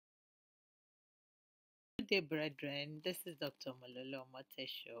Good day, brethren. This is Dr. Malolo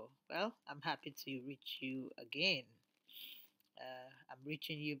Motesho. Well, I'm happy to reach you again. I'm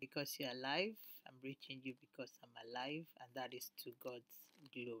reaching you because you're alive. I'm reaching you because I'm alive, and that is to God's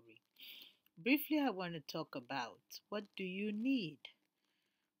glory. Briefly, I want to talk about what do you need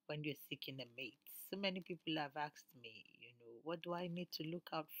when you're seeking a mate? So many people have asked me, what do I need to look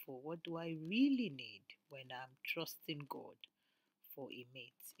out for? What do I really need when I'm trusting God for a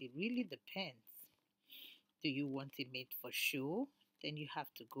mate? It really depends. Do you want a mate for sure? Then you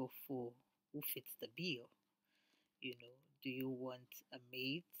have to go for who fits the bill. Do you want a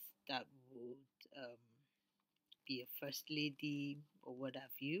mate that would be a first lady or what have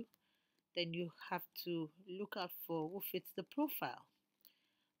you? Then you have to look out for who fits the profile.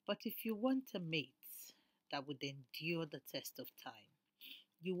 But if you want a mate that would endure the test of time,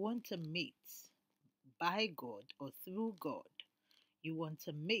 you want a mate by God or through God, you want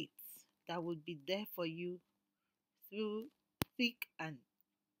a mate that would be there for you through thick and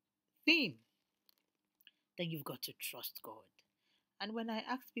thin, then you've got to trust God. And when I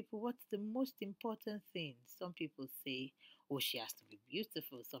ask people what's the most important thing, some people say, oh, she has to be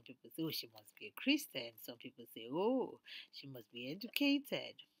beautiful. Some people say, oh, she must be a Christian. Some people say, oh, she must be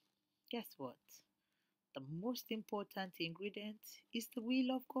educated. Guess what? The most important ingredient is the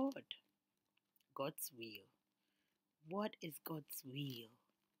will of God. God's will. What is God's will?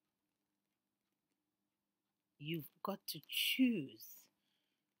 You've got to choose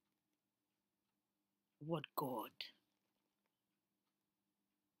what God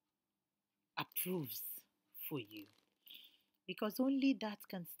approves for you, because only that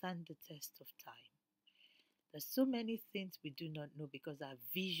can stand the test of time. There's so many things we do not know because our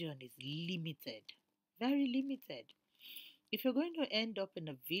vision is limited, very limited. If you're going to end up in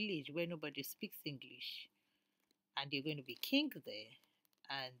a village where nobody speaks English and you're going to be king there,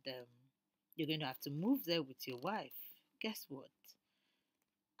 and you're going to have to move there with your wife, guess what?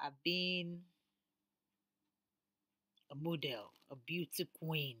 Being a model, a beauty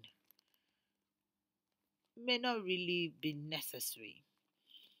queen, may not really be necessary.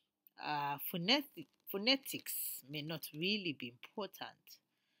 Phonetics may not really be important.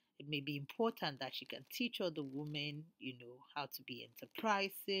 It may be important that she can teach other women, how to be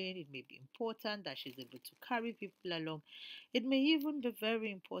enterprising. It may be important that she's able to carry people along. It may even be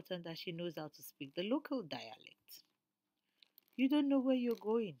very important that she knows how to speak the local dialect. You don't know where you're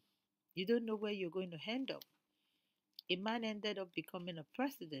going. You don't know where you're going to end up. A man ended up becoming a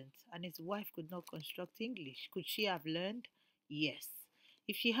president and his wife could not construct English. Could she have learned? Yes.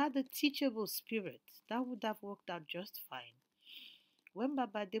 If she had a teachable spirit, that would have worked out just fine. When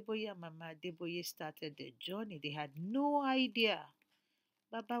Baba Adeboye and Mama Adeboye started their journey, they had no idea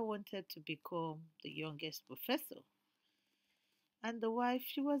Baba wanted to become the youngest professor. And the wife,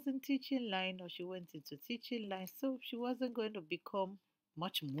 she was in teaching line, or she went into teaching line, so she wasn't going to become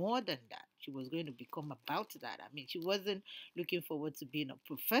much more than that. She was going to become about that. I mean, she wasn't looking forward to being a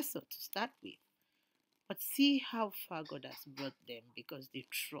professor to start with. But see how far God has brought them because they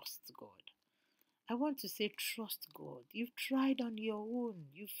trust God. I want to say, trust God. You've tried on your own,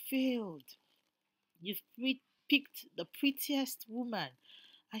 you failed. You've picked the prettiest woman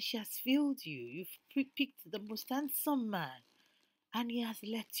and she has failed you. You've picked the most handsome man and he has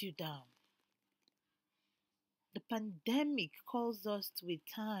let you down. The pandemic calls us to a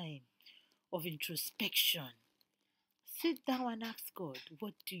time of introspection. Sit down and ask God,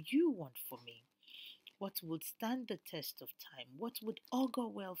 what do you want for me? What would stand the test of time? What would augur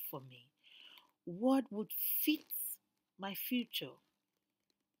well for me? What would fit my future?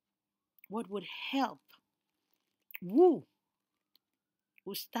 What would help? Who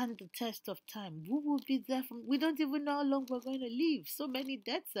will stand the test of time? Who will be there from? We don't even know how long we're going to live. So many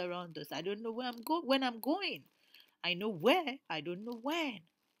deaths around us. I don't know when I'm going. I know where, I don't know when.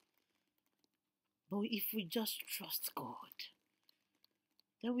 But if we just trust God,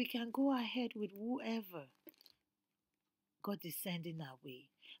 then we can go ahead with whoever God is sending our way.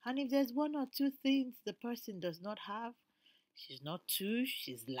 And if there's one or two things the person does not have, she's not too,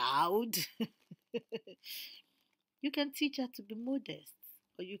 she's loud. You can teach her to be modest,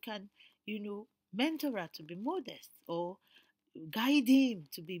 or you can, mentor her to be modest, or guide him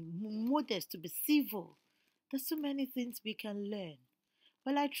to be modest, to be civil. There's so many things we can learn.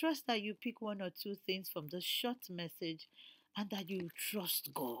 Well, I trust that you pick one or two things from this short message and that you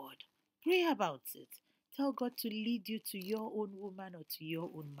trust God. Pray about it. Tell God to lead you to your own woman or to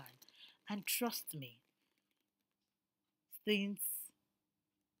your own man. And trust me, things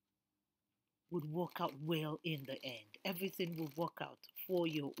would work out well in the end. Everything will work out for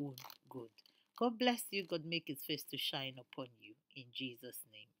your own good. God bless you. God make his face to shine upon you. In Jesus'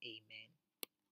 name.